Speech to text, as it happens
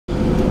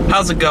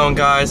How's it going,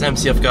 guys?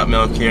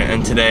 Mcfgotmillk here,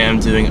 and today I'm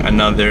doing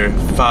another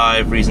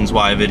 5 reasons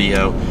why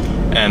video,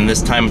 and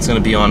this time it's going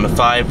to be on the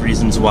 5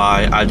 reasons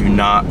why I do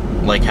not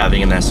like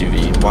having an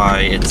SUV,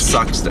 why it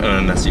sucks to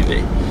own an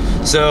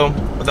SUV. So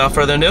without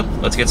further ado,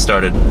 let's get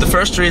started. The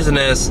first reason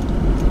is,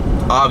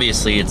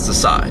 obviously, it's the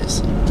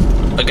size.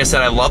 Like I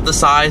said, I love the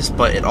size,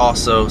 but it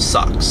also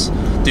sucks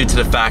due to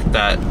the fact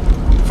that,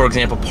 for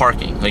example,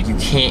 parking. Like, you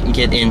can't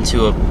get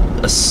into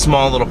a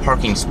small little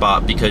parking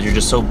spot because you're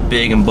just so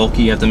big and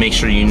bulky. You have to make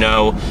sure you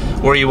know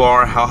where you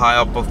are, how high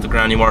up off the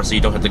ground you are, so you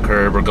don't hit the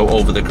curb or go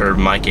over the curb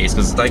in my case,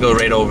 because I go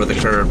right over the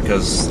curb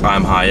because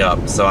I'm high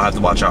up, so I have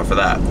to watch out for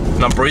that.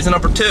 Reason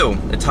number 2,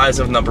 it ties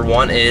in with number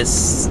 1,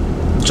 is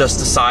just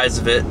the size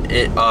of it,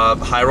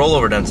 high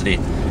rollover density.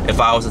 If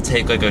I was to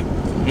take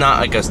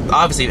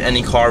obviously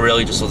any car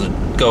really, just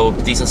to go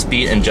decent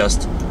speed and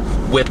just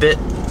whip it,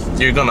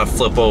 you're gonna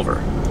flip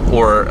over.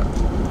 Or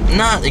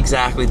not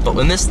exactly, but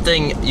when this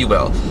thing, you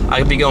will. I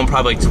could be going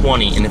probably like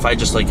 20, and if I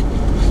just like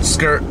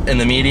skirt in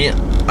the median,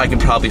 I can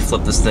probably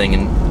flip this thing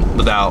and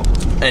without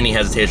any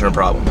hesitation or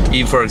problem.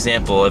 Even, for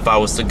example, if I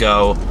was to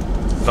go,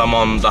 if I'm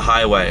on the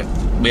highway,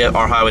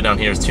 our highway down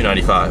here is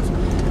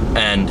 295,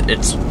 and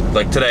it's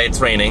like today it's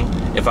raining.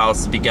 If I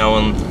was to be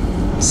going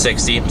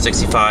 60,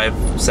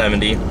 65,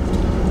 70,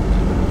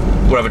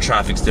 whatever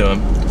traffic's doing,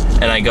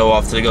 and I go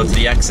off to go to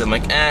the exit, I'm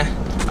like,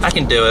 I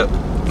can do it,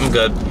 I'm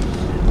good.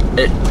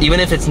 Even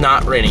if it's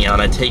not raining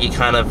out, I take it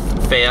kind of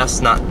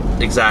fast, not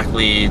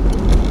exactly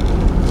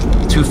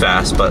too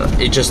fast, but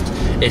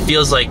it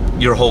feels like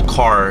your whole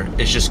car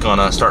is just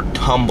gonna start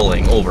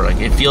tumbling over.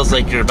 Like, it feels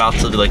like you're about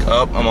to be like,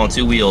 oh, I'm on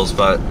 2 wheels,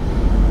 but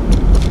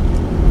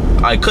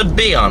I could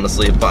be,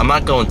 honestly, but I'm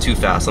not going too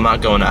fast. I'm not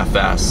going that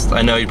fast.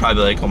 I know you're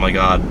probably like, oh my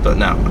god, but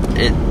now,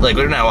 like,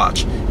 right now,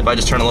 watch. If I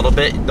just turn a little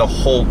bit, the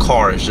whole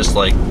car is just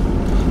like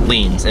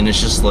leans, and it's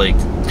just like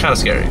kind of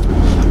scary.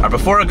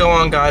 Before I go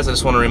on, guys, I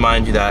just want to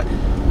remind you that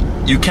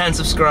you can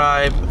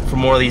subscribe for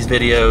more of these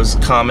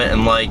videos, comment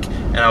and like,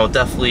 and I will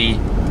definitely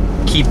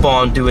keep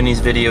on doing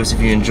these videos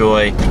if you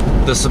enjoy.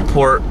 The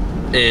support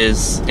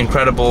is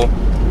incredible,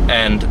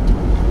 and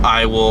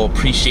I will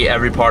appreciate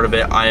every part of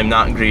it. I am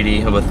not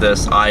greedy with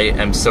this. I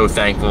am so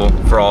thankful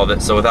for all of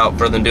it. So without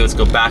further ado, let's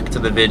go back to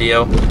the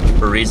video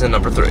for reason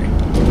number 3.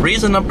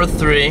 Reason number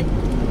 3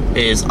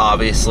 is,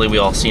 obviously, we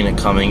all seen it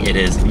coming. It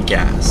is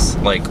gas.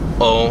 Like,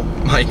 oh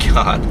my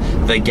god,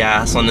 the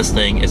gas on this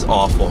thing is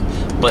awful.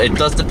 But it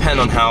does depend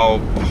on how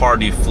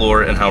hard you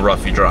floor it and how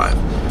rough you drive.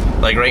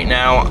 Like right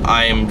now,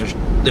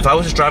 if I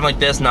was just driving like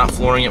this, not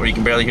flooring it, where you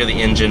can barely hear the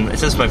engine, it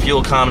says my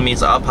fuel economy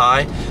is up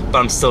high, but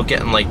I'm still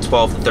getting like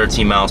 12 to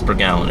 13 miles per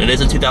gallon. It is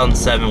a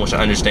 2007, which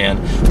I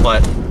understand,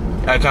 but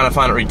I kind of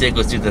find it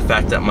ridiculous due to the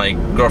fact that my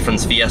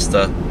girlfriend's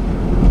Fiesta,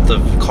 the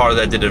car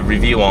that I did a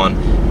review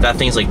on, that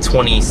thing's like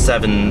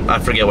 27, I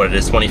forget what it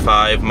is,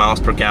 25 miles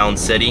per gallon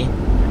city,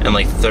 and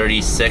like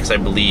 36, I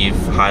believe,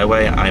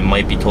 highway. I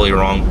might be totally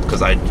wrong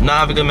because I do not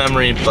have a good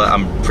memory, but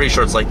I'm pretty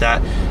sure it's like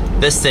that.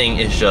 This thing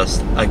is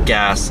just a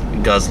gas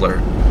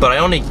guzzler. But I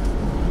only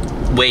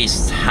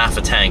waste half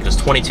a tank. There's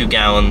 22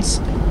 gallons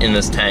in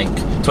this tank,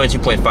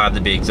 22.5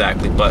 to be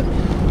exactly, but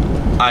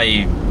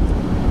I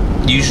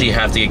usually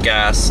have to get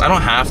gas. I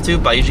don't have to,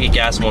 but I usually get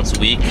gas once a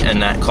week,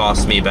 and that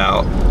costs me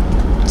about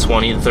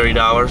 $20 to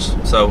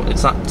 $30, so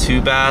it's not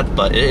too bad,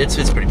 but it's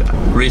pretty bad.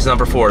 Reason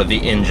number 4, the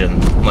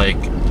engine. Like,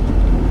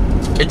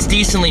 it's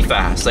decently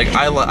fast. Like,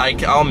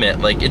 I'll admit,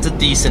 like, it's a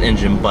decent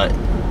engine, but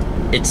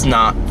it's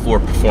not for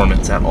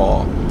performance at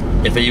all.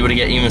 If you were to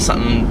get even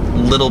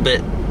something little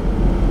bit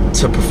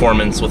to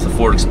performance with the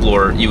Ford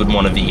Explorer, you would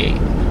want a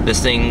V8.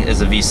 This thing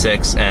is a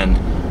V6, and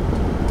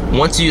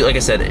once you, like I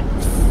said,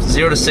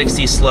 0 to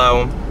 60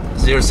 slow,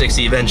 0 to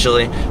 60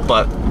 eventually,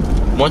 but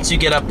once you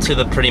get up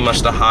to pretty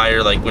much the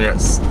higher, like when you're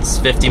at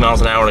 50 miles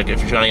an hour, like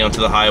if you're trying to get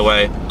onto the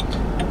highway,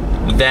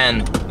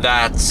 then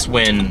that's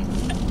when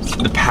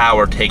the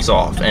power takes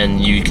off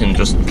and you can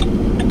just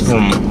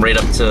boom, right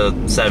up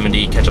to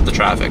 70, catch up the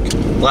traffic.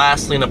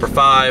 Lastly, number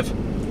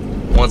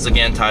 5, once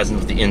again ties in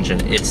with the engine.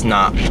 It's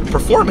not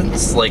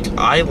performance. Like,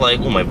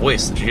 oh, my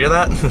voice, did you hear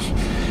that?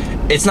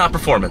 It's not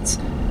performance.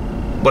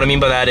 What I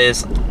mean by that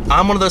is,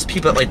 I'm one of those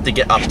people that like to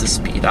get up to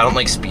speed. I don't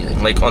like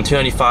speeding. Like on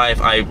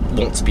 295, I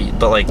won't speed.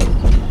 But like,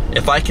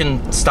 if I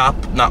can stop,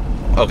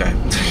 okay.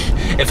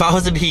 If I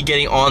was to be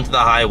getting onto the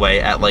highway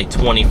at like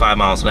 25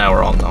 miles an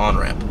hour on the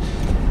on-ramp,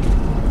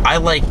 I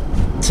like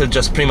to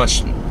just pretty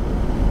much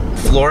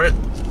floor it,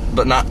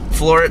 but not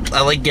floor it.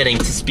 I like getting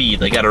to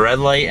speed, like at a red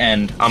light,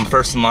 and I'm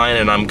first in line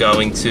and I'm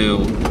going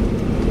to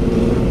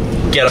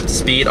get up to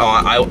speed. Oh,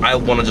 I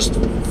want to just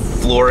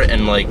floor it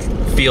and like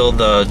feel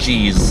the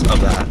G's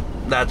of that.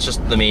 That's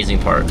just the amazing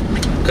part.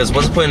 Because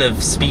what's the point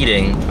of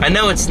speeding? I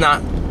know it's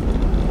not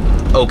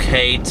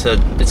okay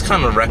to, it's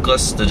kind of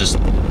reckless to just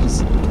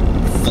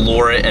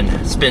floor it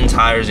and spin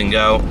tires and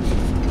go,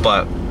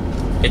 but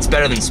it's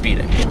better than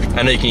speeding.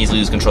 I know you can easily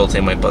lose control the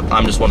same way, but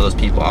I'm just one of those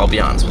people, I'll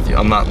be honest with you.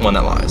 I'm not one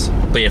that lies.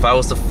 But if I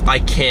was to, I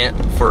can't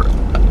for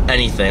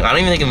anything. I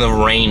don't even think in the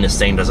rain this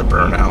thing doesn't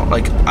burn out.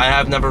 Like, I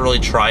have never really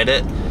tried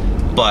it,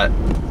 but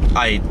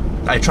I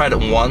I tried it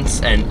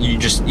once, and you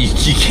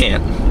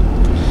can't.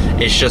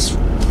 It's just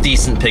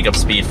decent pickup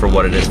speed for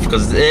what it is,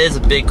 because it is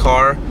a big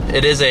car.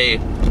 It is a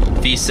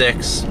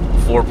V6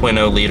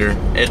 4.0 liter.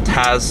 It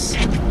has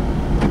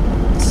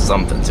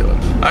something to it.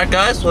 Alright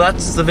guys, well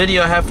that's the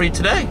video I have for you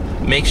today.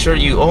 Make sure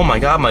you, oh my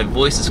god, my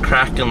voice is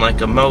cracking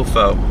like a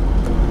mofo.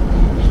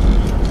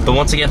 But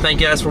once again,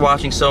 thank you guys for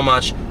watching so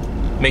much.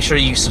 Make sure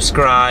you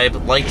subscribe,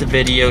 like the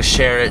video,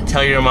 share it,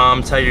 tell your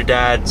mom, tell your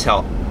dad,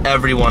 tell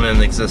everyone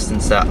in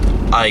existence that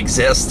I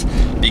exist,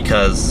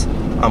 because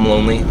I'm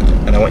lonely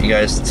and I want you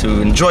guys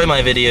to enjoy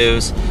my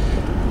videos.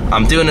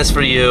 I'm doing this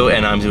for you,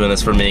 and I'm doing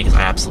this for me because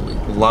I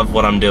absolutely love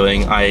what I'm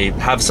doing. I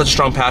have such a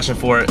strong passion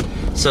for it.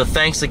 So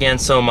thanks again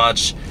so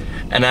much.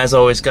 And as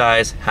always,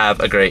 guys, have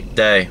a great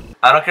day.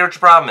 I don't care what your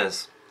problem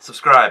is.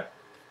 Subscribe.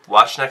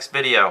 Watch next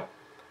video.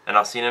 And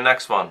I'll see you in the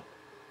next one.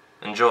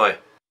 Enjoy.